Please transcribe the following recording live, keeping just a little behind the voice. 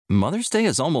Mother's Day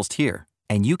is almost here,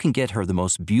 and you can get her the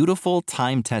most beautiful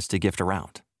time-tested gift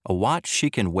around. A watch she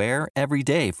can wear every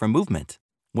day from Movement.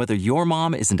 Whether your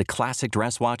mom is into classic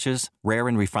dress watches, rare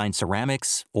and refined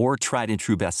ceramics, or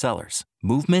tried-and-true bestsellers,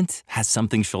 Movement has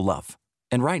something she'll love.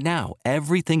 And right now,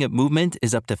 everything at Movement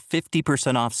is up to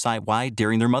 50% off site-wide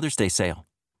during their Mother's Day sale.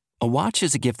 A watch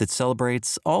is a gift that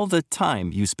celebrates all the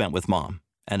time you spent with mom.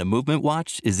 And a Movement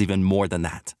watch is even more than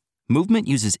that. Movement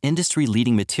uses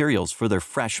industry-leading materials for their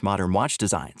fresh, modern watch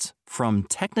designs, from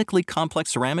technically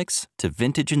complex ceramics to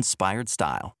vintage-inspired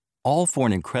style, all for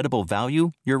an incredible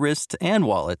value your wrist and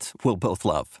wallet will both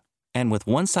love. And with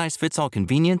one-size-fits-all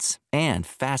convenience and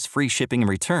fast free shipping and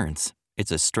returns,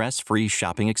 it's a stress-free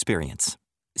shopping experience.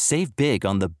 Save big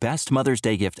on the best Mother's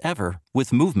Day gift ever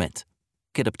with Movement.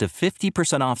 Get up to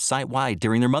 50% off site-wide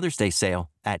during their Mother's Day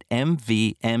sale at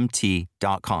MVMT.com.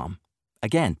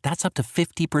 Again, that's up to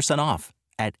 50% off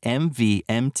at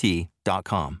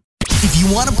MVMT.com. If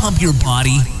you want to pump your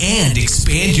body and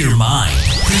expand your mind,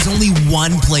 there's only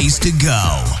one place to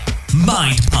go.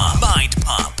 Mind Pump. Mind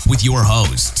Pump with your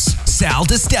hosts, Sal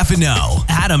DiStefano,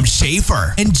 Adam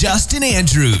Schafer, and Justin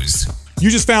Andrews. You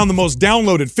just found the most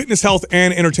downloaded fitness, health,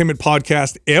 and entertainment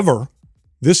podcast ever.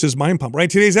 This is Mind Pump, right?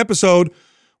 Today's episode,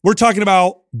 we're talking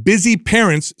about busy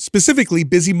parents, specifically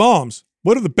busy moms.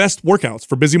 What are the best workouts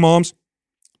for busy moms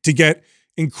to get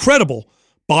incredible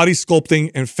body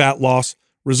sculpting and fat loss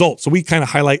results? So we kind of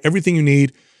highlight everything you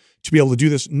need to be able to do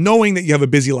this, knowing that you have a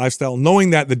busy lifestyle,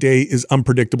 knowing that the day is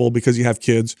unpredictable because you have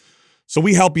kids. So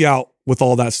we help you out with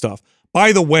all that stuff.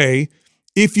 By the way,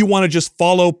 if you want to just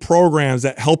follow programs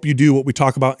that help you do what we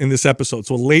talk about in this episode,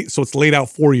 so it's laid out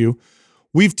for you,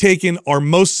 we've taken our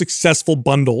most successful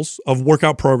bundles of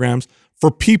workout programs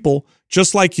for people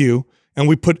just like you, and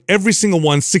we put every single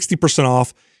one 60%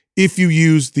 off if you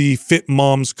use the Fit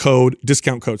Moms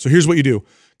discount code. So here's what you do.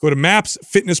 Go to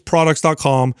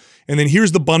mapsfitnessproducts.com, and then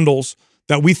here's the bundles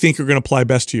that we think are going to apply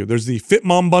best to you. There's the Fit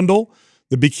Mom bundle,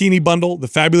 the Bikini bundle, the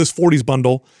Fabulous 40s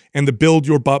bundle, and the Build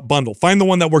Your Butt bundle. Find the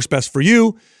one that works best for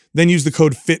you, then use the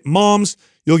code FITMOMS.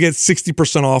 You'll get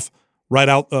 60% off right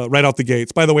out the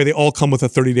gates. By the way, they all come with a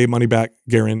 30-day money-back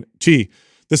guarantee.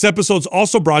 This episode's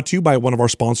also brought to you by one of our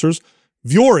sponsors,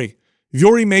 Vuori.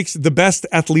 Vuori makes the best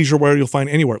athleisure wear you'll find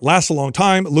anywhere. It lasts a long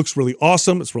time. It looks really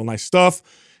awesome. It's real nice stuff.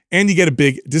 And you get a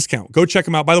big discount. Go check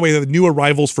them out. By the way, they have new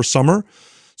arrivals for summer.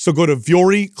 So go to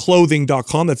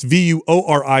VuoriClothing.com. That's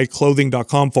VUORI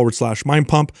clothing.com/Mind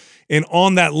Pump. And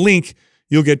on that link,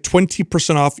 you'll get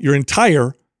 20% off your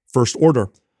entire first order.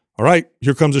 All right,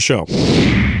 here comes the show.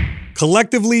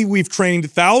 Collectively, we've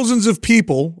trained thousands of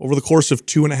people over the course of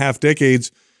 2.5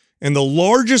 decades, and the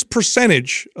largest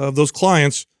percentage of those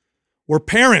clients were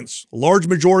parents. A large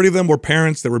majority of them were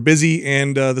parents that were busy,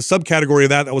 and the subcategory of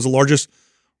that was the largest,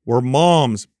 were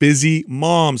moms, busy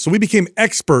moms. So we became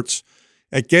experts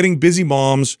at getting busy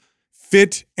moms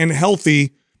fit and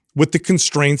healthy with the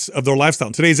constraints of their lifestyle.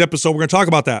 In today's episode, we're going to talk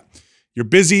about that. You're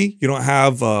busy. You don't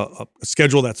have a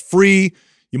schedule that's free.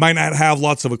 You might not have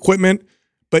lots of equipment.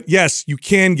 But yes, you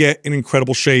can get in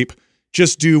incredible shape.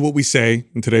 Just do what we say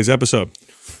in today's episode.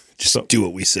 Just do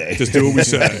what we say. Just do what we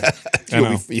say. I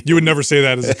know. You would never say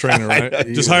that as a trainer, right?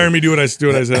 Just hire me, do what I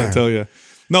say, I tell you.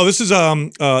 No, this is, I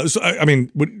mean,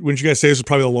 wouldn't you guys say this is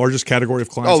probably the largest category of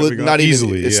clients that we got? Not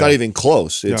easily. It's not even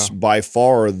close. It's by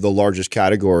far the largest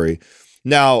category.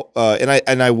 Now,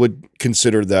 and I would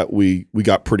consider that we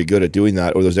got pretty good at doing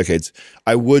that over those decades.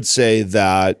 I would say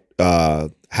that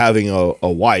having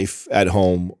a wife at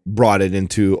home brought it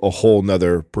into a whole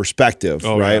nother perspective,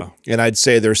 right? Yeah. And I'd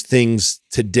say there's things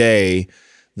today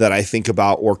that I think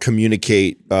about or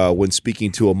communicate when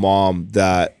speaking to a mom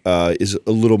that is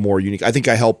a little more unique. I think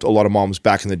I helped a lot of moms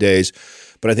back in the days,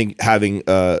 but I think having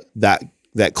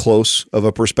that close of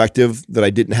a perspective that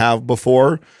I didn't have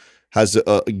before has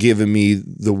given me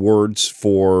the words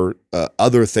for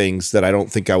other things that I don't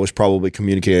think I was probably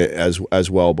communicating as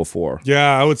well before.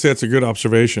 Yeah, I would say that's a good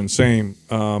observation. Same,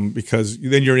 because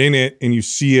then you're in it and you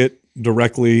see it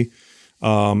directly,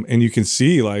 and you can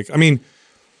see, like, I mean,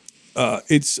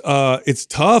 it's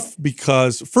tough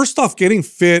because first off, getting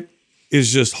fit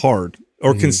is just hard,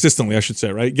 or consistently, I should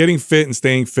say, right? Getting fit and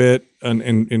staying fit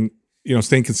and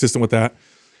staying consistent with that.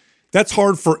 That's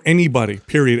hard for anybody,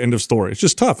 period, end of story. It's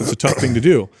just tough. It's a tough thing to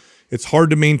do. It's hard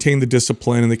to maintain the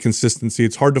discipline and the consistency.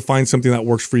 It's hard to find something that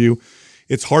works for you.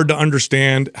 It's hard to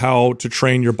understand how to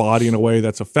train your body in a way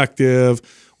that's effective,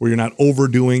 where you're not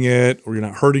overdoing it, or you're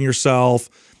not hurting yourself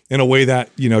in a way that,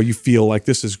 you feel like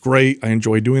this is great. I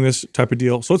enjoy doing this type of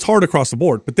deal. So it's hard across the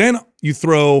board. But then you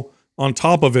throw on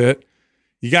top of it,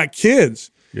 you got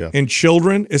kids. Yeah. And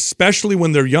children, especially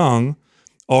when they're young,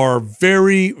 are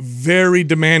very, very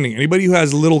demanding. Anybody who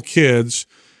has little kids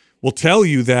will tell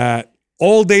you that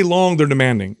all day long they're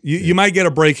demanding. You might get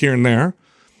a break here and there,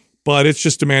 but it's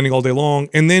just demanding all day long.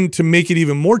 And then to make it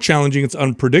even more challenging, it's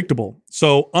unpredictable.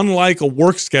 So unlike a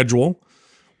work schedule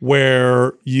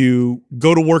where you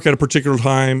go to work at a particular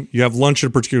time, you have lunch at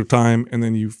a particular time, and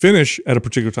then you finish at a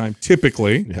particular time,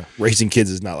 typically. Yeah, raising kids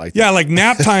is not like that. Yeah, like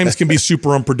nap times can be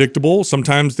super unpredictable.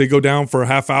 Sometimes they go down for a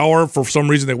half hour. For some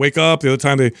reason, they wake up. The other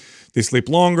time, they sleep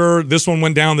longer. This one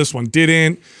went down. This one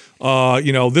didn't.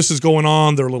 This is going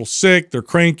on. They're a little sick. They're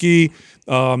cranky.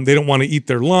 They don't want to eat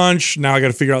their lunch. Now I got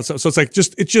to figure out. So it's like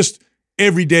it's just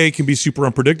every day can be super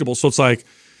unpredictable. So it's like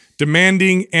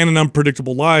demanding and an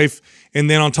unpredictable life. And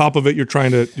then on top of it, you're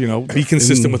trying to, be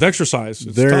consistent with exercise.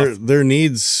 It's tough. Their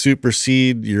needs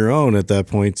supersede your own at that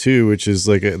point too, which is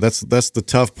like that's the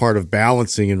tough part of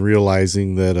balancing and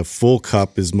realizing that a full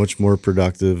cup is much more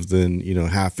productive than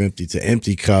half empty to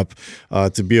empty cup,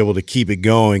 to be able to keep it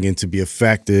going and to be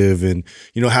effective and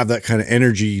have that kind of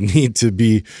energy. You need to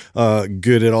be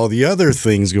good at all the other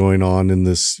things going on in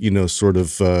this sort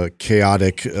of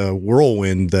chaotic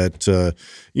whirlwind that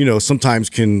sometimes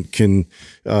can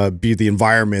be the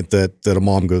environment that a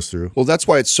mom goes through. Well, that's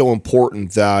why it's so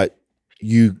important that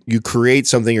you create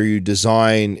something or you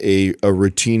design a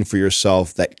routine for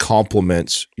yourself that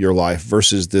complements your life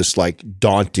versus this like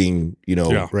daunting,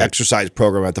 exercise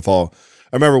program at the fall.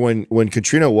 I remember when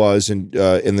Katrina was, and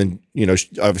then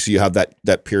obviously you have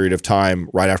that period of time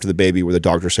right after the baby where the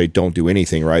doctors say don't do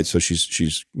anything, right? So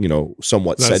she's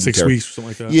somewhat sedentary. 6 weeks, something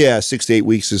like that. Yeah, 6 to 8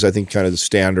 weeks is I think kind of the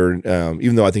standard.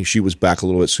 Even though I think she was back a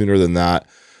little bit sooner than that.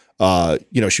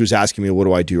 She was asking me, what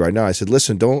do I do right now? I said,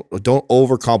 listen, don't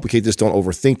overcomplicate this, don't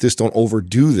overthink this, don't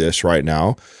overdo this right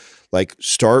now. Like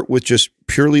start with just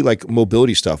purely like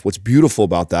mobility stuff. What's beautiful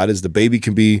about that is the baby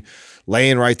can be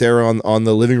laying right there on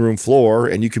the living room floor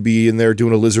and you could be in there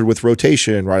doing a lizard with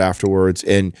rotation right afterwards.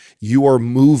 And you are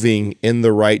moving in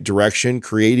the right direction,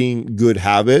 creating good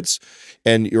habits.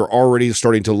 And you're already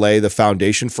starting to lay the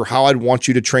foundation for how I'd want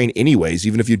you to train anyways,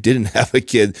 even if you didn't have a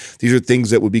kid. These are things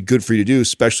that would be good for you to do,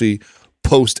 especially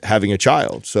post having a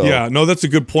child. So yeah, no, that's a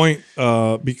good point,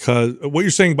 because what you're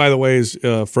saying, by the way, is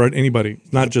for anybody,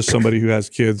 not just somebody who has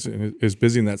kids and is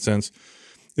busy in that sense,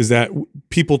 is that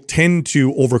people tend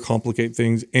to overcomplicate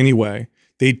things anyway.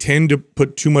 They tend to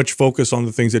put too much focus on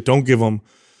the things that don't give them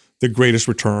the greatest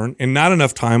return and not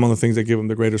enough time on the things that give them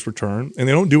the greatest return. And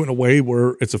they don't do it in a way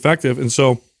where it's effective. And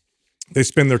so they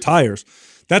spin their tires.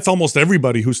 That's almost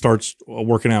everybody who starts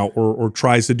working out or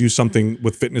tries to do something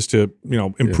with fitness to,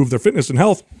 improve their fitness and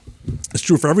health. It's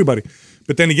true for everybody.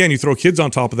 But then again, you throw kids on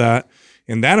top of that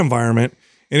in that environment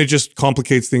and it just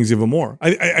complicates things even more.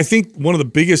 I think one of the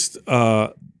biggest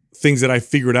things that I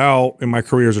figured out in my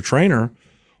career as a trainer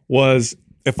was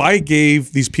if I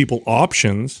gave these people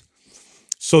options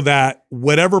so that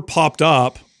whatever popped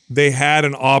up, they had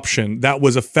an option that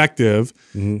was effective,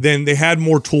 then they had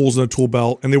more tools in the tool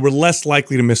belt and they were less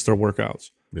likely to miss their workouts,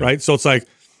 right? So it's like,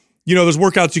 there's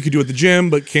workouts you could do at the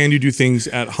gym, but can you do things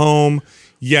at home?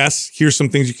 Yes, here's some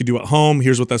things you could do at home.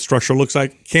 Here's what that structure looks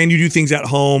like. Can you do things at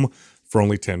home for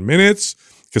only 10 minutes?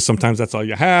 Because sometimes that's all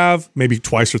you have, maybe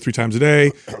twice or 3 times a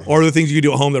day. Or the things you can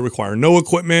do at home that require no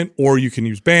equipment, or you can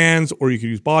use bands, or you can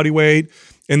use body weight.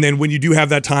 And then when you do have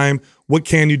that time, what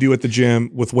can you do at the gym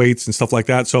with weights and stuff like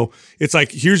that? So it's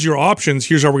like, here's your options.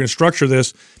 Here's how we're going to structure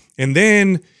this. And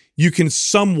then you can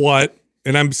somewhat,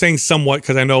 and I'm saying somewhat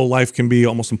because I know life can be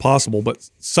almost impossible, but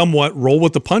somewhat roll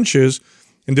with the punches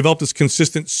and develop this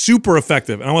consistent, super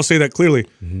effective, and I want to say that clearly,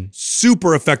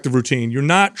 super effective routine. You're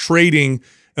not trading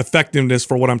effectiveness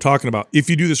for what I'm talking about. If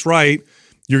you do this right,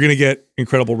 you're going to get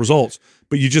incredible results.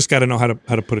 But you just got to know how to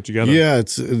put it together. Yeah,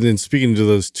 then speaking to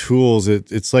those tools,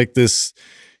 it's like this,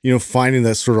 finding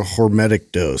that sort of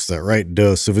hormetic dose, that right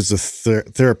dose. If it's a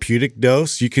therapeutic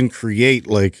dose, you can create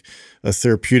like a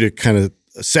therapeutic kind of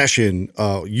session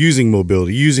using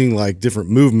mobility, using like different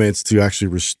movements to actually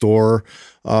restore,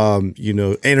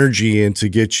 energy and to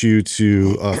get you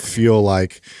to feel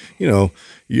like,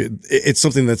 it's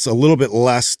something that's a little bit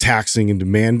less taxing and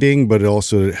demanding, but it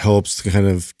also helps to kind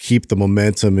of keep the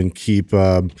momentum and keep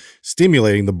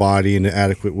stimulating the body in an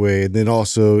adequate way. And then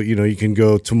also, you can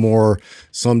go to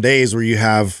some days where you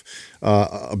have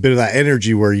a bit of that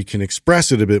energy where you can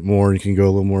express it a bit more and you can go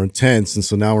a little more intense. And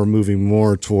so now we're moving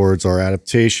more towards our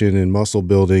adaptation and muscle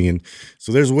building. And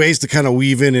so there's ways to kind of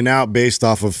weave in and out based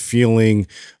off of feeling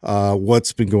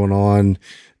what's been going on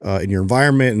in your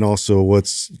environment and also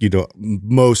what's,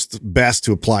 most best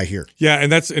to apply here. Yeah.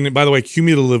 And by the way,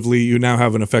 cumulatively, you now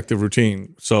have an effective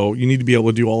routine. So you need to be able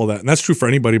to do all of that. And that's true for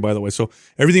anybody, by the way. So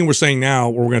everything we're saying now,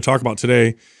 what we're going to talk about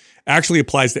today, actually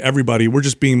applies to everybody. We're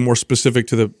just being more specific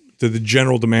to the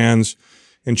general demands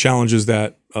and challenges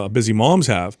that busy moms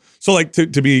have. So like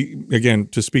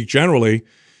to speak generally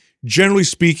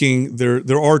speaking,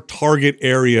 there are target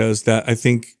areas that I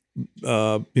think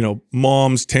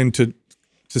moms tend to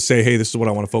say, hey, this is what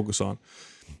I want to focus on.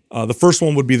 The first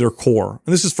one would be their core.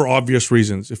 And this is for obvious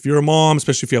reasons. If you're a mom,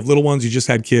 especially if you have little ones, you just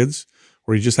had kids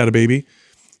or you just had a baby,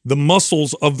 the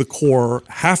muscles of the core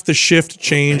have to shift,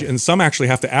 change, and some actually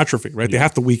have to atrophy, right? They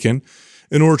have to weaken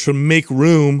in order to make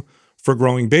room for a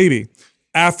growing baby.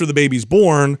 After the baby's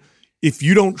born, if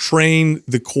you don't train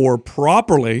the core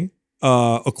properly,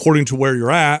 according to where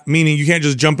you're at, meaning you can't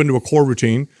just jump into a core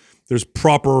routine, there's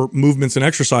proper movements and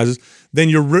exercises, then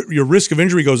your risk of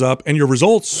injury goes up and your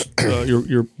results,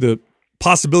 the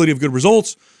possibility of good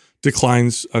results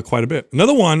declines quite a bit.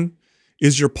 Another one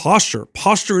is your posture.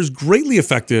 Posture is greatly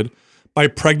affected by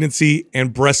pregnancy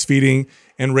and breastfeeding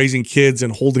and raising kids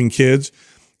and holding kids.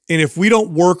 And if we don't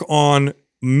work on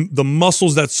the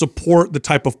muscles that support the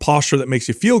type of posture that makes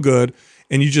you feel good,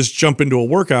 and you just jump into a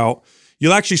workout,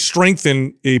 you'll actually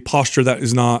strengthen a posture that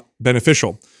is not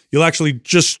beneficial. You'll actually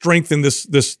just strengthen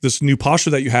this new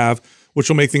posture that you have, which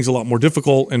will make things a lot more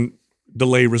difficult and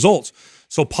delay results.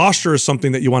 So posture is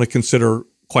something that you want to consider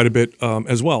quite a bit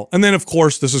as well. And then, of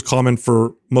course, this is common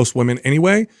for most women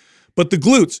anyway, but the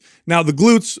glutes. Now, the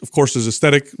glutes, of course, is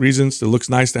aesthetic reasons. It looks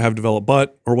nice to have developed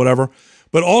butt or whatever.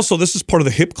 But also, this is part of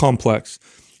the hip complex.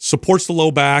 Supports the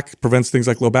low back, prevents things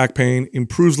like low back pain,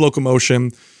 improves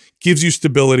locomotion, gives you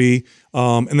stability,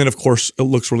 and then, of course, it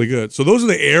looks really good. So those are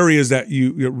the areas that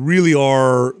you really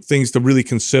are things to really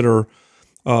consider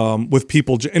with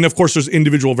people. And, of course, there's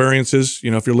individual variances.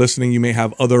 If you're listening, you may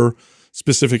have other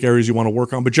specific areas you want to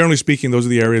work on. But generally speaking, those are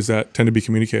the areas that tend to be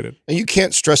communicated. And you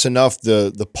can't stress enough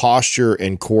the posture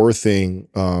and core thing,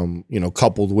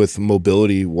 coupled with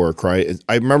mobility work, right?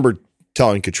 I remember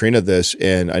telling Katrina this,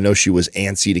 and I know she was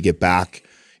antsy to get back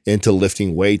into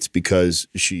lifting weights because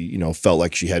she, felt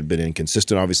like she had been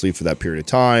inconsistent, obviously, for that period of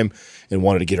time and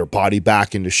wanted to get her body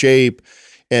back into shape.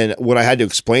 And what I had to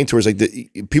explain to her is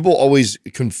like people always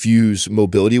confuse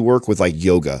mobility work with like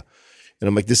yoga. And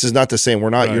I'm like, this is not the same.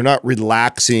 You're not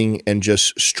relaxing and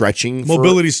just stretching.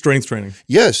 Mobility is strength training.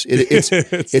 Yes,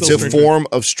 it's a form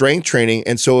of strength training.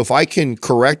 And so if I can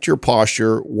correct your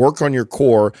posture, work on your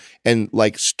core, and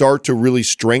like start to really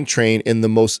strength train in the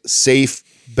most safe,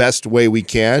 best way we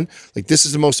can, like this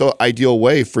is the most ideal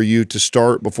way for you to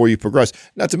start before you progress.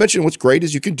 Not to mention what's great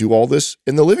is you can do all this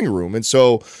in the living room. And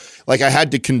so like I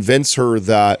had to convince her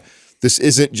that this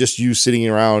isn't just you sitting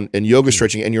around and yoga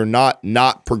stretching and you're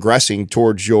not progressing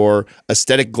towards your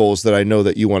aesthetic goals that I know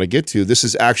that you want to get to. This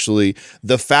is actually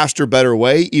the faster, better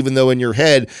way, even though in your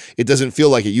head, it doesn't feel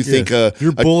like it. You think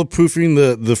you're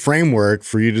bulletproofing the framework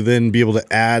for you to then be able to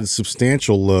add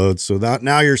substantial loads. So that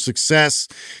now your success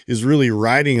is really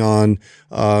riding on,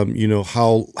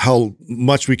 how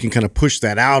much we can kind of push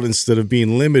that out instead of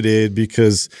being limited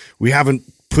because we haven't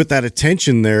put that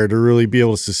attention there to really be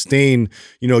able to sustain,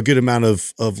 a good amount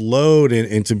of load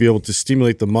and to be able to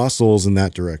stimulate the muscles in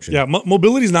that direction. Yeah,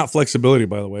 mobility is not flexibility,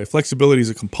 by the way. Flexibility is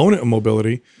a component of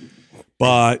mobility,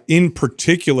 but in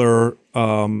particular,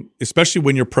 especially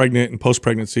when you're pregnant and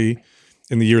post-pregnancy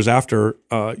in the years after,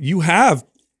 you have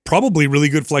probably really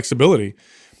good flexibility,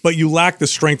 but you lack the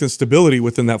strength and stability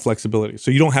within that flexibility.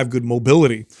 So you don't have good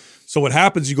mobility. So what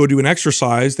happens, you go do an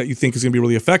exercise that you think is going to be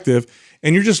really effective,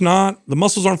 and you're just the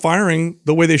muscles aren't firing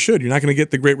the way they should. You're not going to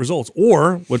get the great results.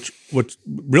 Or what's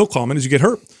real common is you get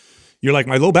hurt. You're like,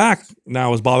 my low back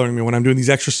now is bothering me when I'm doing these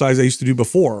exercises I used to do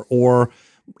before. Or,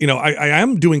 I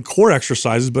am doing core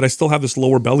exercises, but I still have this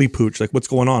lower belly pooch. Like, what's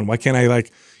going on? Why can't I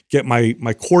get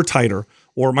my core tighter?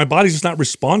 Or my body's just not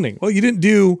responding. Well, you didn't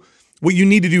do what you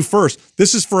need to do first.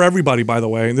 This is for everybody, by the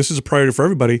way, and this is a priority for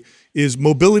everybody, is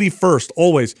mobility first,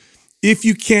 always. If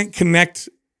you can't connect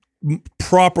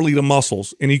properly to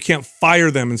muscles and you can't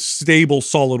fire them in stable,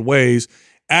 solid ways,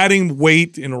 adding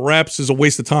weight and reps is a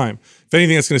waste of time. If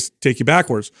anything, that's going to take you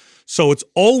backwards. So it's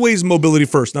always mobility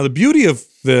first. Now, the beauty of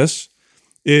this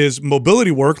is mobility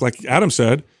work, like Adam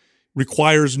said,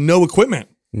 requires no equipment.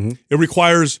 Mm-hmm. It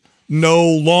requires no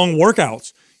long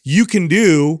workouts. You can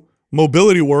do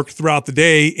mobility work throughout the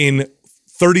day in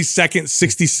 30-second,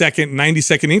 60-second,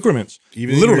 90-second increments.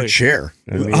 Even literally. in your chair.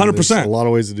 100%. A lot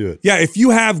of ways to do it. Yeah, if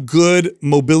you have good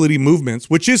mobility movements,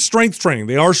 which is strength training,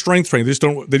 they are strength training.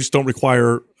 They just don't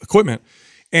require equipment.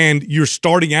 And you're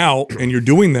starting out and you're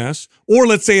doing this, or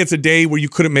let's say it's a day where you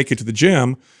couldn't make it to the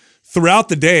gym. Throughout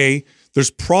the day, there's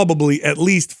probably at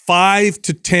least 5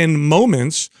 to 10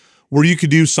 moments where you could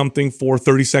do something for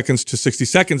 30 seconds to 60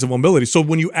 seconds of mobility. So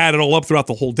when you add it all up throughout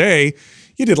the whole day,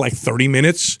 you did like 30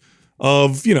 minutes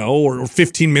of, or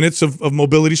 15 minutes of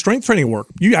mobility strength training work.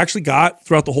 You actually got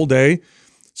throughout the whole day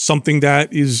something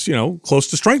that is, close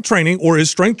to strength training or is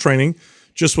strength training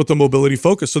just with the mobility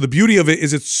focus. So the beauty of it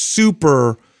is it's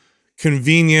super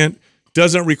convenient,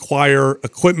 doesn't require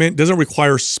equipment, doesn't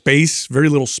require space, very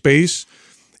little space.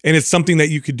 And it's something that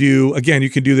you could do, again, you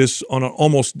can do this on an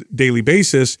almost daily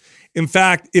basis. In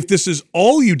fact, if this is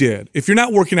all you did, if you're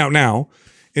not working out now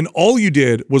and all you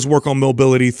did was work on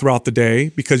mobility throughout the day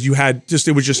because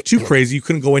it was just too crazy, you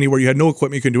couldn't go anywhere, you had no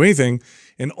equipment, you couldn't do anything,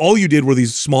 and all you did were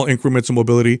these small increments of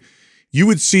mobility, you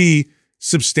would see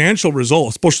substantial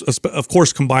results, of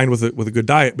course, combined with a good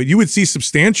diet, but you would see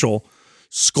substantial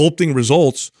sculpting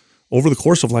results over the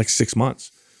course of like 6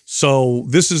 months. So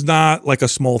this is not like a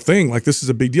small thing. Like this is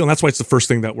a big deal, and that's why it's the first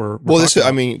thing that we're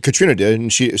Katrina did,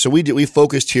 and we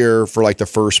focused here for like the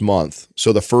first month.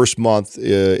 So the first month,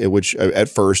 which at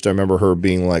first I remember her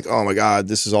being like, "Oh my God,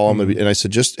 this is all I'm gonna be," and I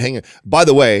said, "Just hang on." By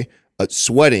the way,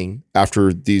 sweating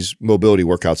after these mobility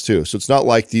workouts too. So it's not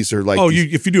like these are like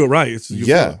if you do it right,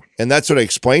 and that's what I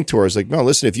explained to her. I was like, no,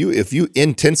 listen, if you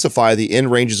intensify the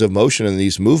end ranges of motion in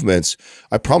these movements,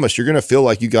 I promise you're going to feel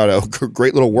like you got a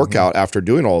great little workout after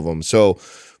doing all of them. So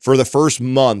for the first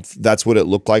month, that's what it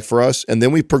looked like for us. And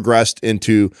then we progressed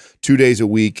into 2 days a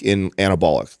week in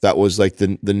anabolic. That was like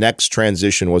the next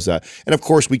transition was that. And of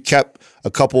course, we kept a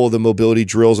couple of the mobility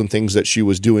drills and things that she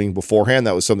was doing beforehand.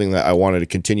 That was something that I wanted to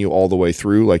continue all the way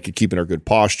through, like keeping her good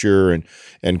posture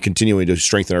and continuing to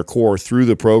strengthen our core through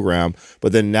the program.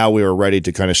 But then now we were ready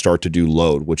to kind of start to do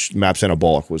load, which MAPS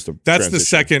Anabolic was the transition.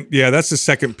 That's the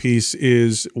second piece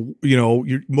is,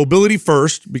 your mobility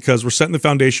first, because we're setting the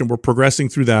foundation, we're progressing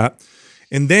through that.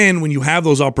 And then when you have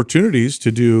those opportunities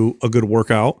to do a good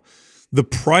workout, the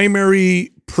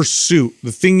primary pursuit,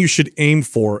 the thing you should aim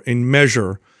for and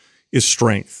measure is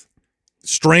strength.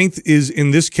 Strength is,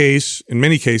 in this case, in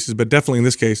many cases, but definitely in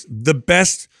this case, the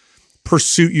best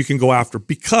pursuit you can go after,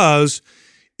 because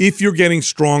if you're getting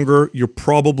stronger, you're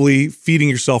probably feeding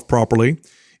yourself properly.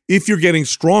 If you're getting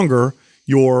stronger,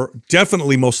 you're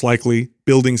definitely most likely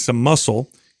building some muscle.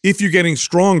 If you're getting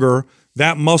stronger,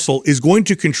 that muscle is going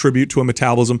to contribute to a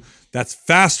metabolism that's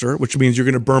faster, which means you're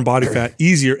going to burn body fat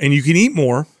easier, and you can eat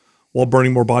more while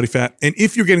burning more body fat. And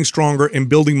if you're getting stronger and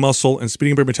building muscle and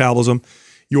speeding up your metabolism,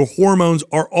 your hormones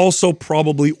are also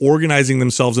probably organizing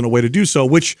themselves in a way to do so,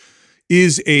 which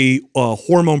is a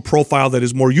hormone profile that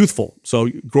is more youthful. So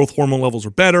growth hormone levels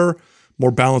are better,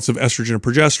 more balance of estrogen and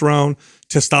progesterone.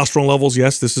 Testosterone levels,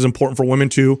 yes, this is important for women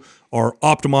too, are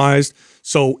optimized.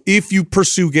 So if you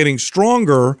pursue getting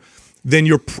stronger, then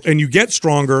you get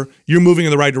stronger, you're moving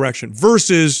in the right direction.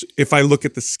 Versus if I look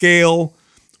at the scale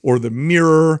or the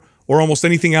mirror or almost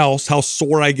anything else, how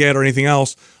sore I get or anything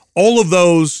else, all of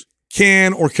those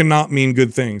can or cannot mean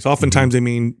good things. Oftentimes they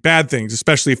mean bad things,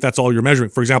 especially if that's all you're measuring.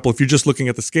 For example, if you're just looking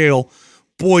at the scale,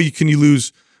 boy, can you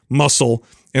lose muscle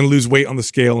and lose weight on the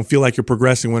scale and feel like you're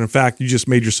progressing when in fact you just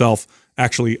made yourself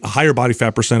actually a higher body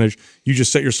fat percentage. You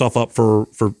just set yourself up for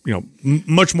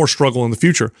much more struggle in the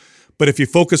future. But if you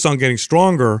focus on getting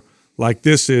stronger, like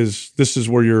this is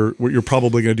where you're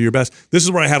probably going to do your best. This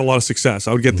is where I had a lot of success.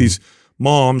 I would get these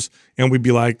moms and we'd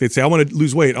be like, they'd say, I want to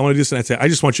lose weight. I want to do this. And I'd say, I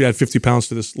just want you to add 50 pounds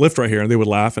to this lift right here. And they would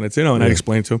laugh. And I'd say, no. And I'd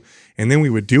explain to them. And then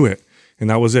we would do it. And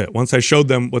that was it. Once I showed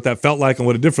them what that felt like and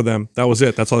what it did for them, that was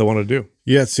it. That's all they wanted to do.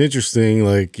 Yeah, it's interesting,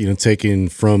 like, taking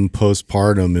from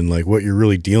postpartum and like what you're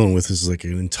really dealing with is like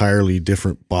an entirely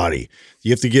different body.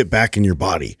 You have to get back in your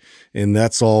body. And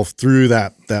that's all through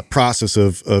that process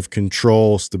of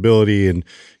control, stability, and,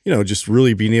 just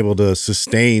really being able to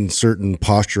sustain certain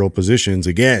postural positions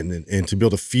again and to be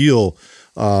able to feel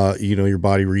your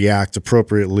body react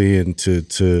appropriately and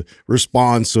to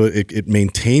respond so it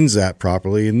maintains that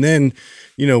properly. And then,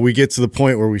 we get to the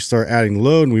point where we start adding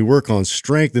load and we work on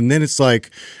strength. And then it's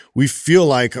like we feel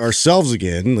like ourselves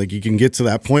again. Like you can get to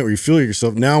that point where you feel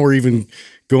yourself. Now we're even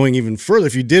going even further.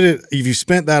 If you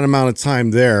spent that amount of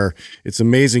time there, it's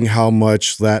amazing how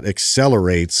much that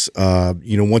accelerates,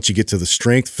 once you get to the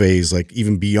strength phase, like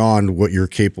even beyond what you're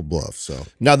capable of. So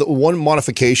now the one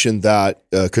modification that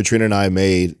Katrina and I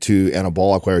made to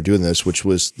anabolic while we were doing this,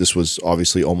 this was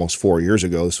obviously almost 4 years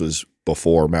ago. This was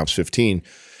before MAPS 15,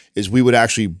 is we would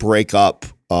actually break up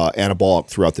anabolic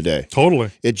throughout the day. Totally.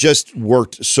 It just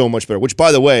worked so much better, which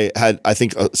by the way, had, I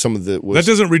think some of the... that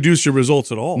doesn't reduce your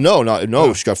results at all.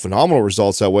 No. She got phenomenal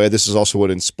results that way. This is also what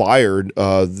inspired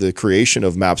the creation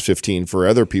of MAPS 15 for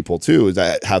other people too,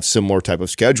 that have similar type of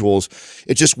schedules.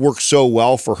 It just worked so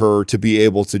well for her to be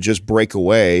able to just break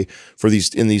away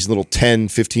in these little 10,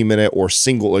 15 minute or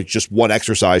single, like just one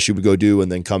exercise she would go do and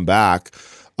then come back.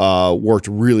 Worked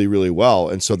really, really well.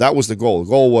 And so that was the goal. The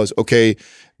goal was, okay,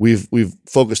 We've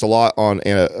focused a lot on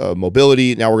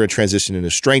mobility. Now we're going to transition into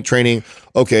strength training.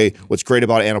 Okay, what's great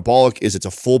about anabolic is it's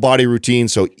a full body routine.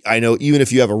 So I know even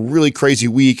if you have a really crazy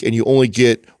week and you only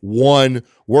get one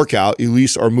workout, you at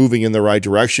least are moving in the right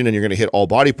direction and you're going to hit all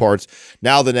body parts.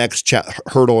 Now the next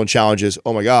hurdle and challenge is,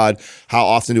 oh my God, how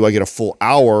often do I get a full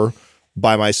hour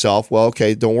by myself? Well,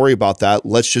 okay, don't worry about that.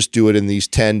 Let's just do it in these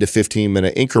 10 to 15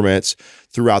 minute increments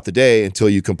throughout the day until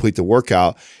you complete the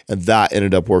workout. And that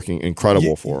ended up working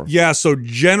incredible for him. Yeah, so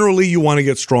generally you want to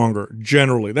get stronger.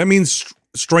 Generally. That means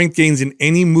strength gains in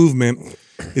any movement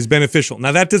is beneficial.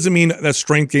 Now that doesn't mean that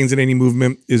strength gains in any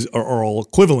movement are all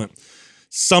equivalent.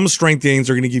 Some strength gains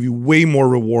are going to give you way more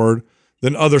reward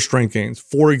than other strength gains.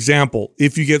 For example,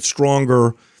 if you get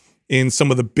stronger in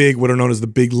some of the big, what are known as the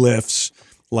big lifts,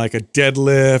 like a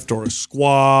deadlift or a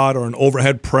squat or an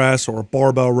overhead press or a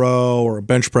barbell row or a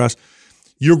bench press,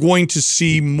 you're going to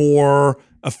see more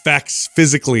effects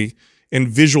physically and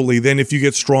visually than if you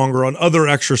get stronger on other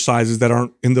exercises that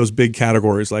aren't in those big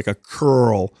categories, like a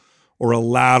curl or a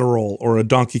lateral or a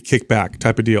donkey kickback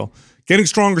type of deal. Getting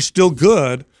stronger is still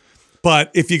good,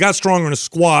 but if you got stronger in a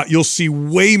squat, you'll see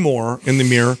way more in the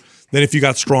mirror than if you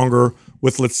got stronger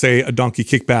with, let's say, a donkey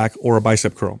kickback or a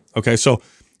bicep curl. Okay, so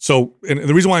and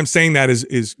the reason why I'm saying that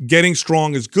is getting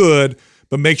strong is good,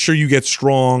 but make sure you get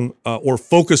strong or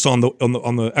focus on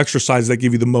the exercises that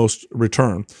give you the most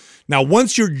return. Now,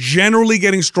 once you're generally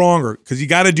getting stronger, because you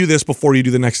got to do this before you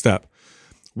do the next step.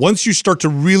 Once you start to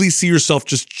really see yourself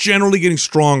just generally getting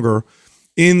stronger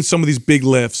in some of these big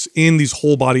lifts, in these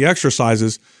whole body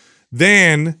exercises,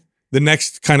 then the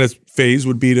next kind of phase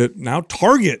would be to now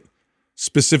target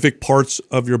specific parts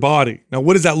of your body. Now,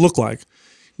 what does that look like?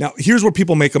 Now, here's where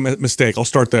people make a mistake. I'll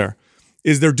start there.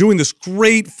 Is they're doing this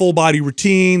great full body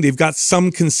routine. They've got some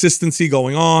consistency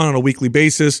going on a weekly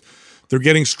basis. They're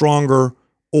getting stronger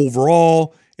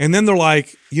overall. And then they're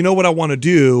like, you know what I want to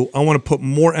do? I want to put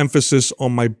more emphasis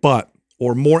on my butt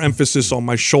or more emphasis on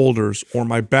my shoulders or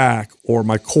my back or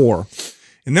my core.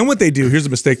 And then what they do, here's the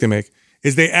mistake they make,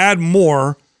 is they add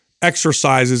more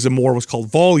exercises and more what's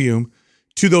called volume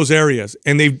to those areas,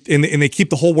 and they keep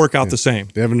the whole workout the same.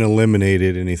 They haven't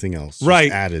eliminated anything else. Right.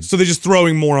 Added. So they're just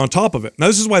throwing more on top of it. Now,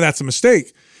 this is why that's a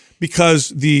mistake, because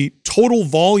the total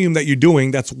volume that you're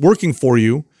doing that's working for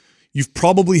you, you've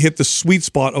probably hit the sweet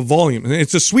spot of volume. And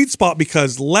it's a sweet spot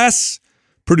because less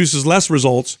produces less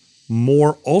results,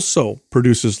 more also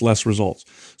produces less results.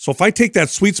 So if I take that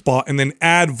sweet spot and then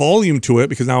add volume to it,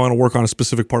 because now I want to work on a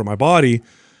specific part of my body,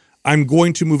 I'm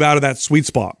going to move out of that sweet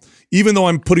spot. Even though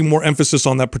I'm putting more emphasis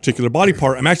on that particular body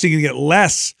part, I'm actually going to get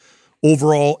less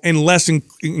overall and less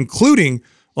including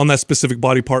on that specific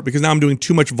body part because now I'm doing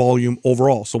too much volume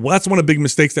overall. So that's one of the big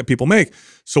mistakes that people make.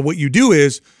 So what you do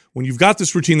is when you've got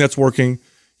this routine that's working,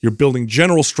 you're building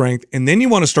general strength, and then you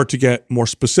want to start to get more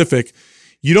specific.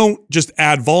 You don't just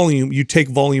add volume, you take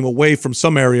volume away from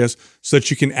some areas so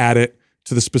that you can add it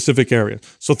to the specific area.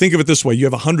 So think of it this way. You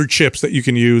have 100 chips that you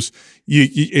can use.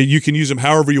 You can use them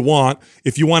however you want.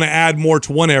 If you want to add more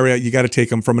to one area, you got to take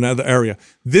them from another area.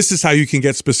 This is how you can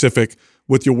get specific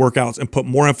with your workouts and put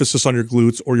more emphasis on your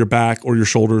glutes or your back or your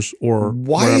shoulders or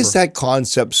Why whatever. is that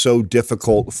concept so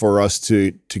difficult for us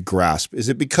to grasp? Is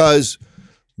it because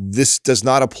this does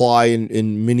not apply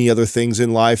in many other things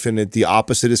in life, and the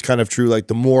opposite is kind of true? Like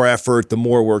the more effort, the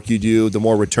more work you do, the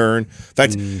more return. In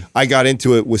fact, I got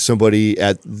into it with somebody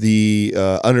at the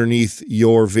underneath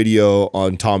your video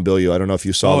on Tom Bilyeu. I don't know if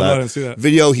you saw that. No, I didn't see that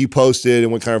video he posted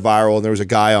and went kind of viral. And there was a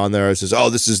guy on there that says, "Oh,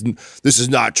 this is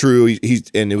not true."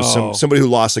 And it was somebody who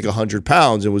lost like 100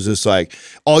 pounds and was just like,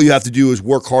 "All you have to do is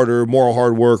work harder, more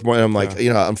hard work." And I'm like,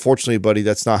 unfortunately, buddy,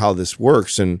 that's not how this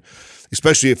works. And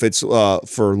especially if it's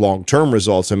for long-term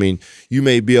results. I mean, you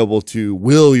may be able to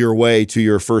will your way to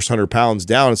your first 100 pounds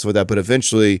down and stuff like that, but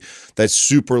eventually that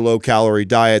super low-calorie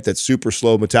diet, that super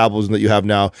slow metabolism that you have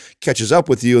now catches up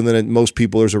with you, and then in most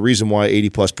people, there's a reason why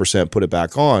 80+% put it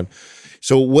back on.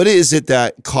 So what is it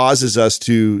that causes us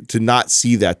to not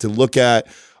see that, to look at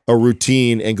a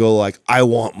routine and go like, I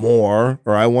want more,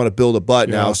 or I want to build a butt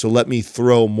now, so let me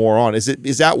throw more on? Is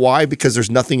that why? Because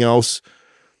there's nothing else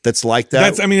that's like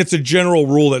that? It's a general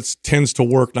rule that tends to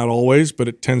work, not always, but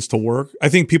it tends to work. I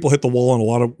think people hit the wall in a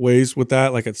lot of ways with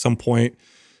that. Like at some point,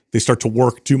 they start to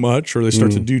work too much or they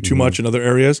start to do too much in other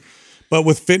areas. But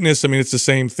with fitness, it's the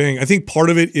same thing. I think part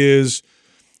of it is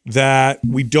that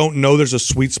we don't know there's a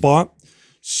sweet spot.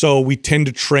 So we tend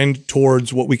to trend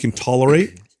towards what we can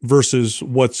tolerate versus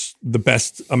what's the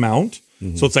best amount.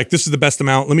 So it's like, this is the best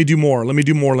amount. Let me do more. Let me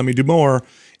do more. Let me do more.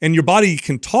 And your body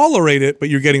can tolerate it, but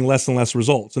you're getting less and less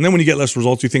results. And then when you get less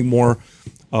results, you think more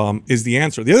is the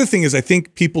answer. The other thing is I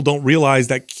think people don't realize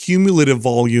that cumulative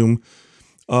volume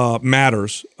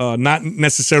matters, not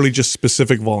necessarily just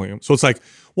specific volume. So it's like,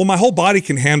 well, my whole body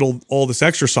can handle all this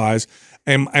exercise,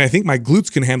 and I think my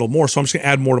glutes can handle more, so I'm just going to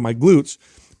add more to my glutes.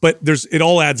 But it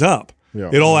all adds up. Yeah.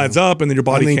 It all adds up, and then your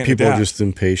body can't adapt. I think people are just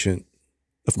impatient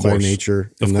by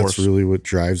nature, and that's really what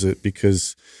drives it,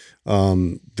 because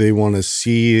they want to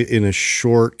see in a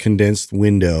short, condensed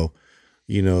window,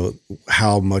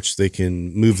 how much they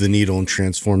can move the needle and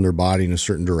transform their body in a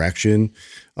certain direction.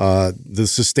 The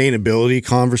sustainability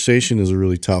conversation is a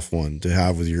really tough one to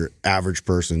have with your average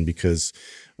person, because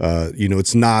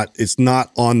it's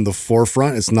not on the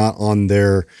forefront. It's not on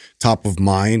their top of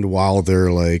mind while they're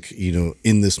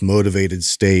in this motivated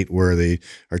state where they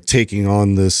are taking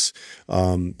on this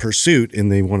pursuit,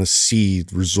 and they want to see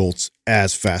results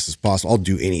as fast as possible. I'll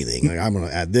do anything. I'm going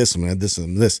to add this. I'm going to add this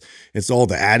and this. It's all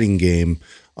the adding game.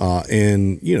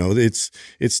 And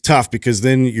it's tough, because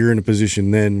then you're in a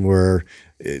position then where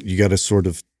you got to sort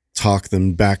of talk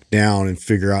them back down and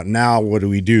figure out, now what do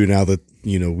we do now that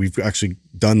we've actually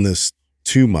done this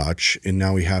too much, and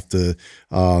now we have to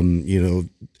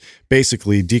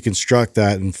basically deconstruct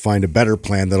that and find a better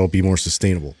plan that'll be more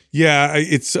sustainable. Yeah,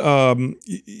 it's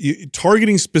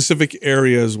targeting specific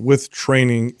areas with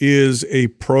training is a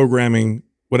programming.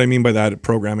 What I mean by that,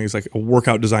 programming is like a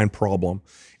workout design problem,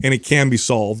 and it can be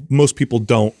solved. Most people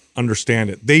don't understand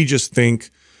it. They just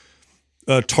think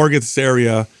target this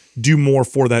area, do more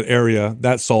for that area,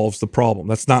 that solves the problem.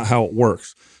 That's not how it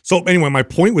works. So anyway, my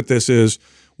point with this is,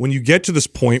 when you get to this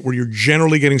point where you're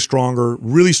generally getting stronger,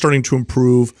 really starting to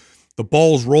improve, the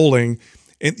ball's rolling,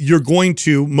 and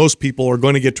most people are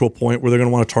going to get to a point where they're going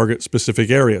to want to target specific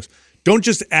areas. Don't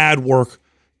just add work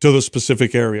to those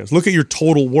specific areas. Look at your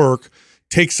total work,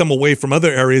 take some away from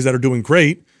other areas that are doing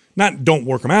great. Don't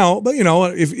work them out, but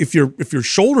if your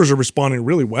shoulders are responding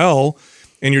really well,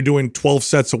 and you're doing 12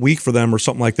 sets a week for them or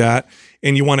something like that,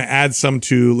 and you want to add some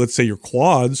to, let's say, your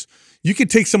quads, you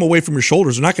could take some away from your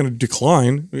shoulders. They're not going to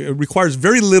decline. It requires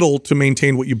very little to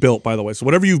maintain what you built, by the way. So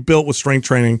whatever you've built with strength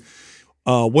training,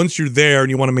 once you're there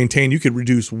and you want to maintain, you could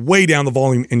reduce way down the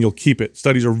volume and you'll keep it.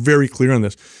 Studies are very clear on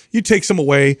this. You take some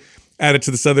away, add it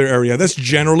to this other area. That's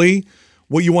generally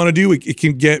what you want to do. It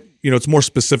can get, it's more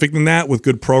specific than that with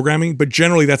good programming, but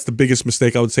generally that's the biggest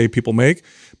mistake I would say people make.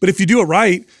 But if you do it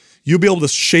right, you'll be able to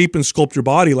shape and sculpt your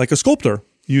body like a sculptor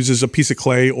uses a piece of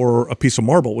clay or a piece of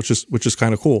marble, which is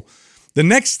kind of cool. The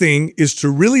next thing is to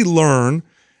really learn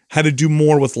how to do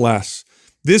more with less.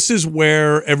 This is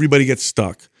where everybody gets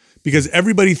stuck, because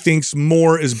everybody thinks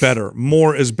more is better.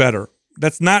 More is better.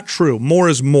 That's not true. More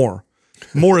is more.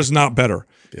 More is not better.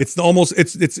 Yeah.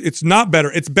 It's not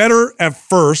better. It's better at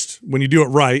first when you do it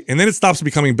right, and then it stops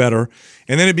becoming better,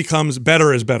 and then it becomes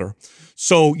better is better.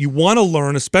 So you want to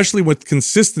learn, especially with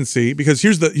consistency, because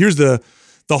here's the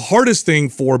hardest thing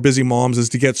for busy moms is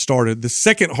to get started. The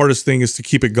second hardest thing is to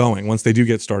keep it going once they do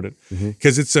get started,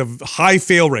 because it's a high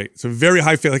fail rate. It's a very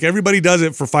high fail. Like, everybody does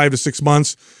it for 5 to 6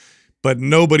 months, but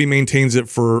nobody maintains it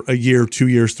for a year, 2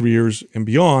 years, 3 years, and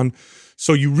beyond.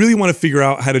 So you really want to figure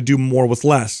out how to do more with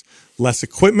less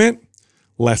equipment,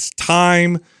 less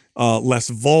time, less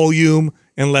volume,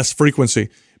 and less frequency.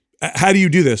 How do you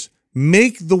do this?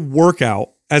 Make the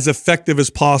workout as effective as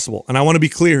possible. And I want to be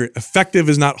clear, effective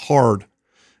is not hard.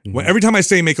 Every time I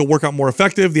say make a workout more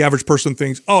effective, the average person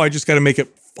thinks, I just got to make it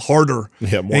harder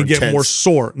and get more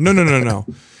sore. No.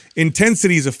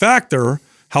 Intensity is a factor.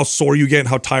 How sore you get and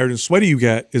how tired and sweaty you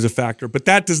get is a factor, but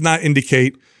that does not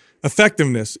indicate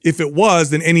effectiveness. If it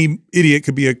was, then any idiot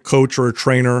could be a coach or a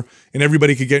trainer, and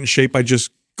everybody could get in shape by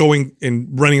just going and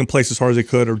running in place as hard as they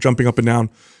could, or jumping up and down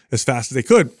as fast as they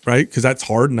could, right? Because that's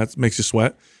hard and that makes you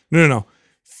sweat. No.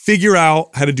 Figure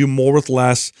out how to do more with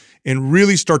less, and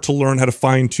really start to learn how to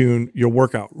fine-tune your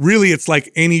workout. Really, it's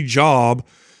like any job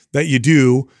that you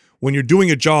do. When you're doing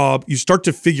a job, you start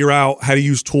to figure out how to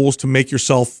use tools to make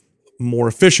yourself more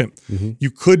efficient. You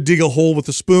could dig a hole with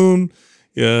a spoon.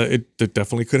 It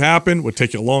definitely could happen. It would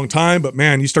take you a long time, but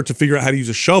man, you start to figure out how to use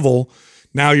a shovel.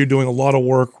 Now you're doing a lot of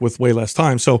work with way less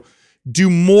time. So do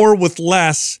more with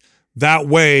less. That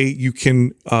way you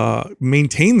can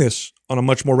maintain this on a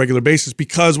much more regular basis,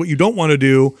 because what you don't want to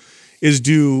do is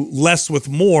do less with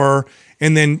more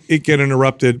and then it get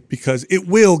interrupted, because it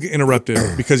will get interrupted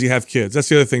because you have kids. That's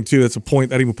the other thing too. That's a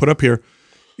point that I even put up here,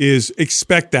 is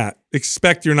expect that.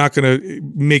 Expect you're not going to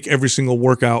make every single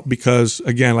workout, because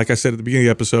again, like I said at the beginning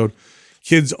of the episode,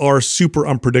 kids are super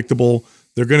unpredictable.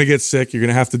 They're going to get sick. You're going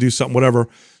to have to do something, whatever.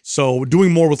 So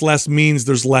doing more with less means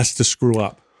there's less to screw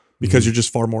up, because you're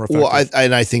just far more effective. Well,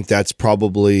 I think that's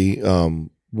probably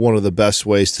one of the best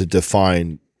ways to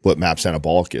define what MAPS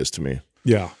Anabolic is to me.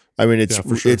 Yeah. I mean,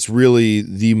 it's really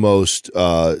the most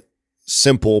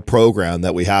simple program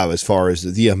that we have as far as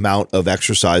the amount of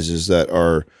exercises that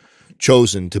are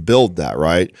chosen to build that,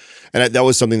 right? And that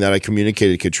was something that I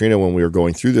communicated to Katrina when we were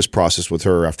going through this process with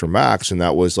her after Max. And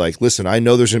that was like, listen, I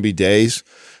know there's going to be days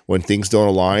when things don't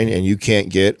align and you can't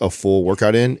get a full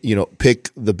workout in. Pick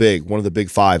one of the big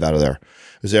 5 out of there.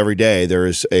 Because every day there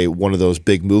is one of those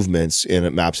big movements in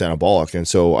MAPS Anabolic. And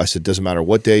so I said, doesn't matter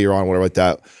what day you're on, whatever like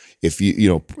that. If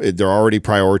they're already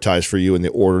prioritized for you in the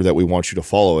order that we want you to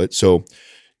follow it. So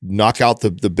knock out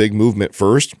the big movement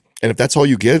first. And if that's all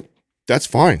you get, that's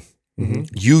fine. Mm-hmm.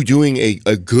 You doing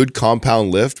a good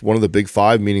compound lift, one of the big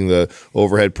 5, meaning the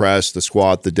overhead press, the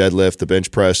squat, the deadlift, the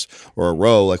bench press, or a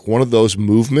row, like one of those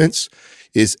movements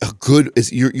is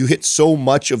you hit so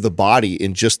much of the body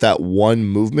in just that one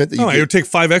movement that it would take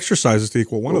 5 exercises to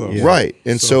equal one of those. Yeah. Right.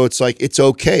 And so it's like, it's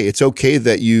okay. It's okay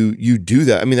that you do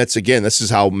that. I mean, this is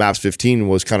how MAPS 15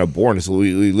 was kind of born. Is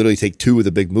we literally take 2 of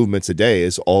the big movements a day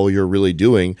is all you're really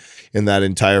doing in that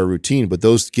entire routine. But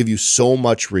those give you so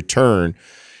much return.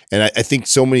 And I think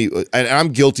so many, and I'm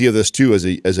guilty of this too as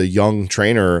a young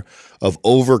trainer, of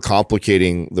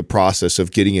overcomplicating the process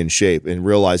of getting in shape and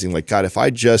realizing like, God, if I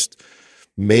just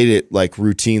made it like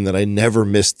routine that I never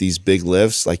missed these big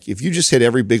lifts. Like if you just hit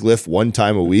every big lift one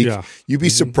time a week, you'd be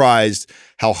surprised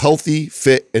how healthy,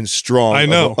 fit, and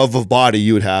strong of a body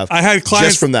you would have. I had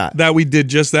clients just from that we did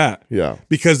just that. Yeah.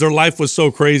 Because their life was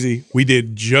so crazy. We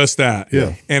did just that.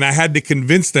 Yeah. And I had to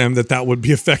convince them that would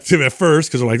be effective at first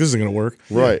because they're like, this isn't going to work.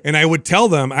 Right. And I would tell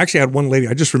them, I actually had one lady,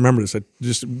 I just remember this,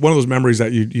 just one of those memories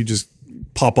that you just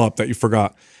pop up that you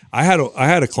forgot. I had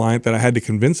a client that I had to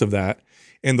convince of that.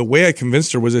 And the way I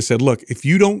convinced her was I said, look, if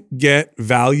you don't get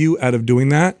value out of doing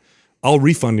that, I'll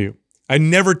refund you. I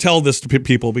never tell this to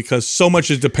people because so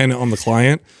much is dependent on the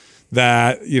client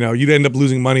that, you'd end up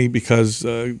losing money because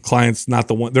client's not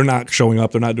the one, they're not showing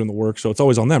up, they're not doing the work. So it's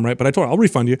always on them, right? But I told her, I'll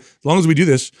refund you as long as we do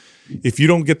this. If you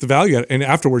don't get the value out, and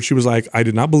afterwards she was like, I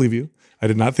did not believe you. I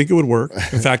did not think it would work.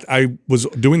 In fact, I was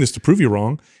doing this to prove you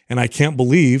wrong. And I can't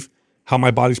believe how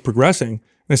my body's progressing.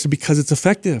 And I said, because it's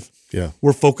effective. Yeah.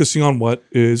 We're focusing on what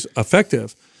is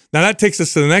effective. Now that takes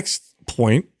us to the next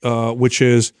point, which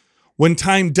is when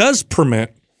time does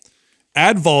permit,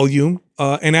 add volume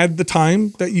and add the time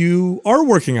that you are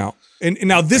working out. And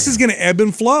now this is going to ebb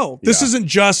and flow. This isn't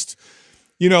just,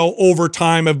 over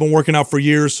time I've been working out for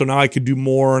years, so now I could do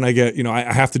more and I get,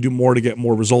 I have to do more to get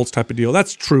more results type of deal.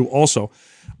 That's true also.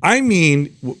 I mean,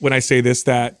 when I say this,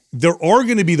 that there are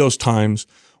going to be those times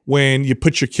when you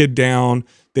put your kid down,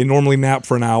 they normally nap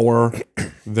for an hour.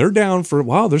 They're down for,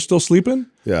 wow, they're still sleeping?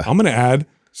 Yeah. I'm going to add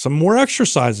some more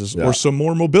exercises or some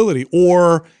more mobility.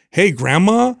 Or, hey,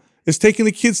 grandma is taking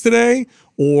the kids today.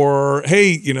 Or,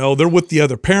 hey, they're with the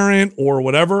other parent or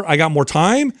whatever. I got more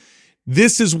time.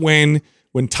 This is when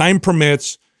time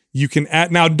permits, you can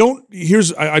add. Now,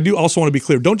 I do also want to be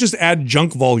clear. Don't just add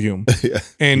junk volume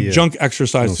and junk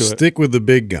exercise to it. Stick with the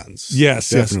big guns. Yes,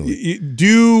 definitely. Yes.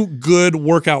 Do good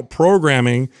workout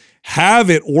programming. Have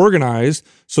it organized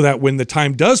so that when the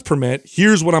time does permit,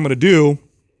 here's what I'm going to do.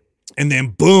 And then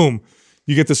boom,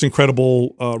 you get this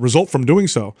incredible result from doing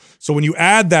so. So when you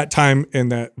add that time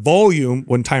and that volume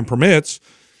when time permits,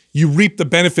 you reap the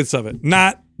benefits of it.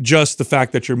 Not just the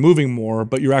fact that you're moving more,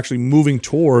 but you're actually moving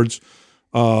towards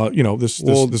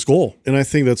this goal. And I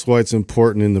think that's why it's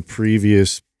important in the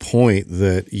previous point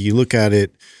that you look at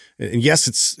it, and yes,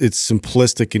 it's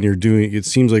simplistic and it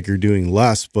seems like you're doing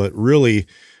less, but really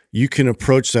you can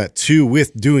approach that too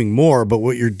with doing more. But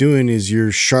what you're doing is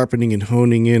you're sharpening and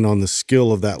honing in on the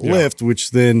skill of that lift,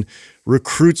 which then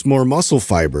recruits more muscle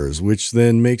fibers, which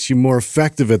then makes you more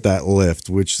effective at that lift,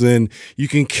 which then you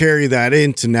can carry that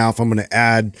into now if I'm going to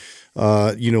add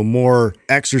more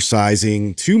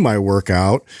exercising to my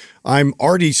workout, I'm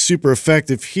already super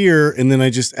effective here. And then I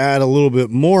just add a little bit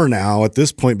more now at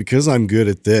this point, because I'm good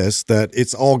at this, that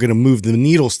it's all going to move the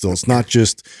needle still. It's not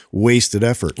just wasted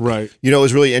effort. Right. It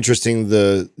was really interesting.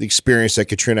 The experience that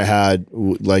Katrina had,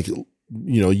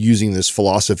 using this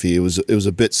philosophy, it was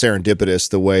a bit serendipitous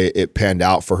the way it panned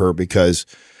out for her, because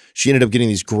she ended up getting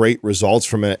these great results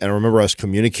from it. And I remember us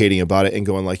communicating about it and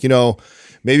going like,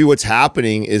 maybe what's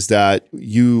happening is that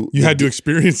you had to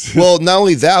experience it. Well, not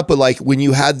only that, but like when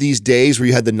you had these days where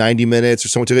you had the 90 minutes or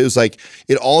so much of it, was like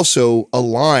it also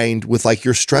aligned with like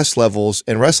your stress levels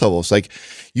and rest levels. Like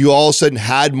you all of a sudden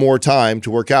had more time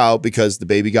to work out because the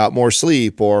baby got more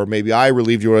sleep, or maybe I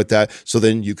relieved you at that. So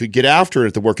then you could get after it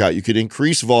at the workout. You could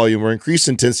increase volume or increase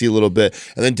intensity a little bit.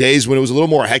 And then days when it was a little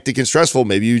more hectic and stressful,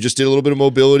 maybe you just did a little bit of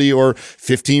mobility or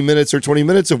 15 minutes or 20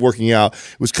 minutes of working out.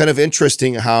 It was kind of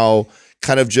interesting how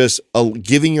kind of just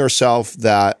giving yourself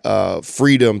that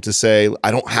freedom to say, I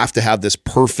don't have to have this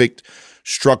perfect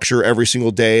structure every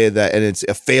single day and it's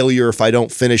a failure if I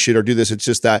don't finish it or do this. It's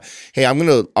just that, hey, I'm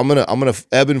gonna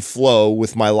ebb and flow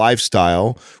with my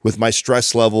lifestyle, with my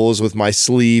stress levels, with my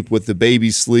sleep, with the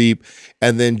baby's sleep,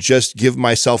 and then just give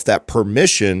myself that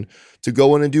permission to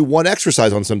go in and do one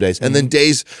exercise on some days. And then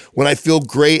days when I feel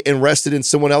great and rested and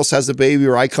someone else has a baby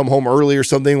or I come home early or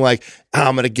something, like,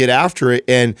 I'm going to get after it.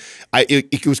 And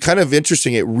it was kind of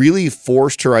interesting. It really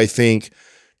forced her, I think,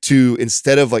 to,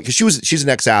 instead of like, 'cause she's an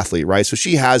ex-athlete, right? So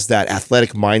she has that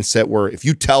athletic mindset where if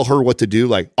you tell her what to do,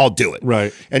 like, I'll do it.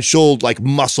 Right. And she'll like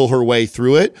muscle her way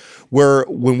through it. Where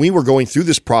when we were going through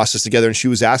this process together and she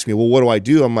was asking me, well, what do I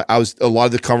do? A lot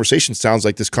of the conversation sounds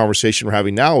like this conversation we're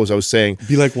having now, as I was saying,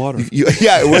 be like water.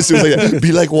 It was like that.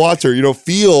 Be like water,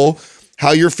 feel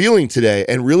how you're feeling today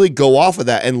and really go off of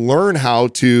that and learn how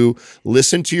to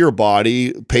listen to your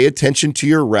body, pay attention to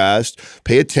your rest,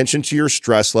 pay attention to your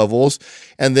stress levels.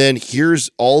 And then here's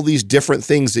all these different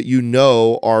things that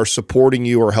are supporting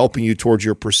you or helping you towards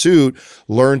your pursuit.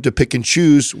 Learn to pick and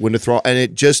choose when to throw. And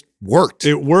it just worked.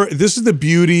 It worked. This is the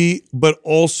beauty, but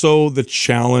also the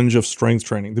challenge of strength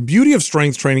training. The beauty of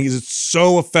strength training is it's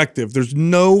so effective. There's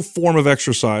no form of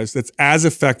exercise that's as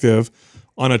effective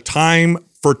on a time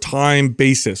for time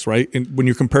basis, right? And when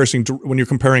you're comparing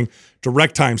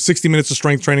direct time, 60 minutes of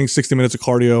strength training, 60 minutes of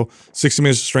cardio, 60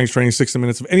 minutes of strength training, 60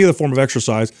 minutes of any other form of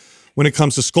exercise, when it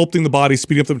comes to sculpting the body,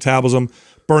 speeding up the metabolism,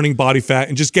 burning body fat,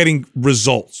 and just getting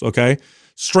results, okay?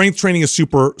 Strength training is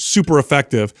super, super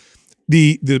effective.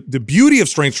 The beauty of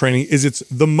strength training is it's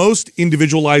the most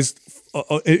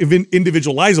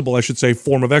individualizable, I should say,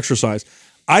 form of exercise.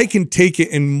 I can take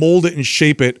it and mold it and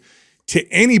shape it to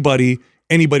anybody's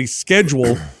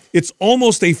schedule. It's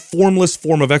almost a formless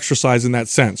form of exercise in that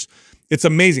sense. It's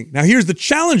amazing. Now, here's the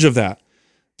challenge of that.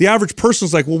 The average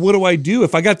person's like, well, what do I do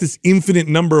if I got this infinite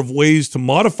number of ways to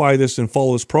modify this and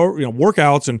follow this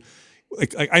workouts? And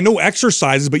like, I know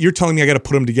exercises, but you're telling me I got to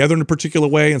put them together in a particular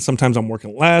way. And sometimes I'm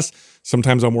working less.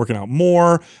 Sometimes I'm working out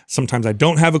more. Sometimes I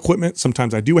don't have equipment.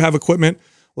 Sometimes I do have equipment.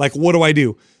 Like, what do I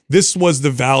do? This was the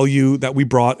value that we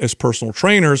brought as personal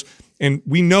trainers. And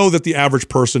we know that the average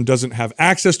person doesn't have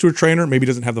access to a trainer, maybe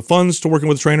doesn't have the funds to working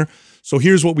with a trainer. So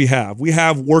here's what we have. We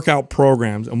have workout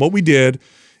programs. And what we did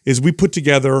is we put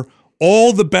together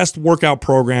all the best workout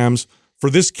programs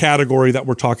for this category that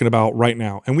we're talking about right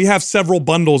now. And we have several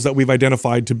bundles that we've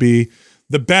identified to be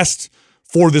the best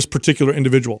for this particular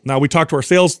individual. Now, we talked to our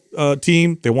sales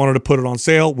team. They wanted to put it on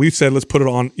sale. We said, let's put it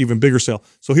on even bigger sale.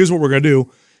 So here's what we're going to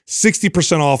do.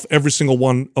 60% off every single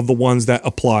one of the ones that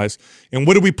applies. And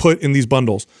what do we put in these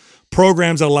bundles?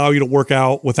 Programs that allow you to work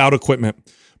out without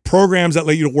equipment. Programs that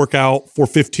let you to work out for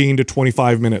 15 to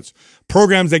 25 minutes.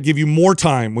 Programs that give you more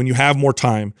time when you have more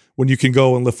time, when you can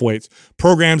go and lift weights.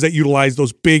 Programs that utilize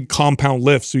those big compound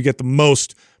lifts so you get the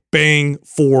most bang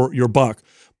for your buck.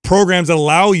 Programs that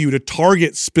allow you to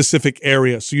target specific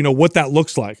areas so you know what that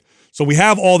looks like. So we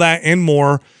have all that and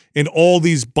more in all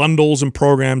these bundles and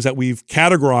programs that we've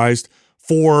categorized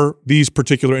for these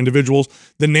particular individuals.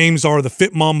 The names are the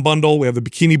Fit Mom Bundle, we have the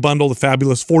Bikini Bundle, the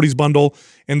Fabulous 40s Bundle,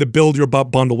 and the Build Your Butt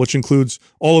Bundle, which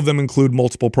all of them include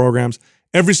multiple programs.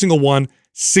 Every single one,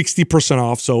 60%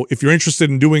 off. So if you're interested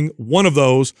in doing one of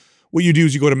those, what you do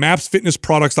is you go to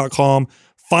mapsfitnessproducts.com,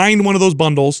 find one of those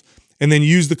bundles, and then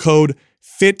use the code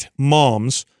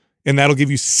FITMOMS, and that'll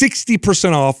give you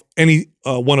 60% off any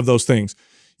one of those things.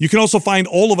 You can also find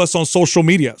all of us on social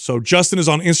media. So Justin is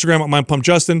on Instagram at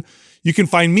MindPumpJustin. You can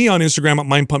find me on Instagram at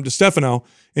MindPumpDeStefano,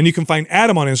 and you can find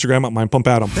Adam on Instagram at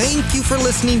MindPumpAdam. Thank you for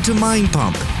listening to Mind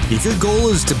Pump. If your goal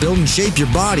is to build and shape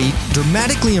your body,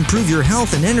 dramatically improve your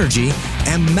health and energy,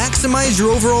 and maximize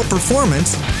your overall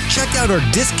performance, check out our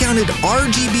discounted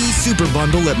RGB Super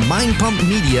Bundle at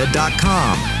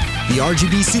MindPumpMedia.com. The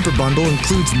RGB Super Bundle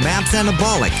includes MAPS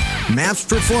Anabolic, MAPS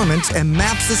Performance, and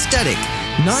MAPS Aesthetic.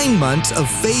 9 months of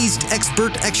phased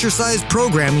expert exercise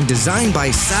programming designed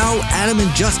by Sal, Adam, and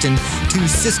Justin to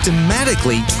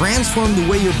systematically transform the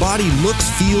way your body looks,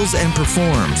 feels, and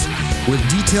performs. With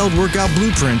detailed workout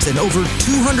blueprints and over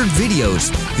 200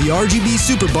 videos, the RGB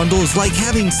Super Bundle is like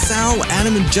having Sal,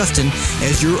 Adam, and Justin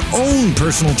as your own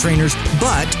personal trainers,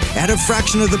 but at a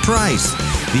fraction of the price.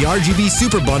 The RGB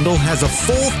Super Bundle has a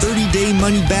full 30-day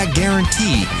money-back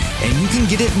guarantee, and you can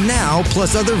get it now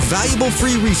plus other valuable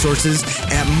free resources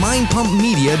at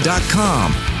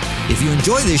mindpumpmedia.com. If you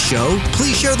enjoy this show,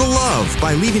 please share the love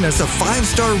by leaving us a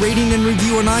 5-star rating and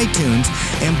review on iTunes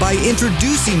and by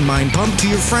introducing Mind Pump to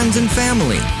your friends and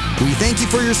family. We thank you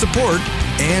for your support,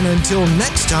 and until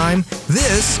next time,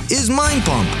 this is Mind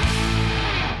Pump.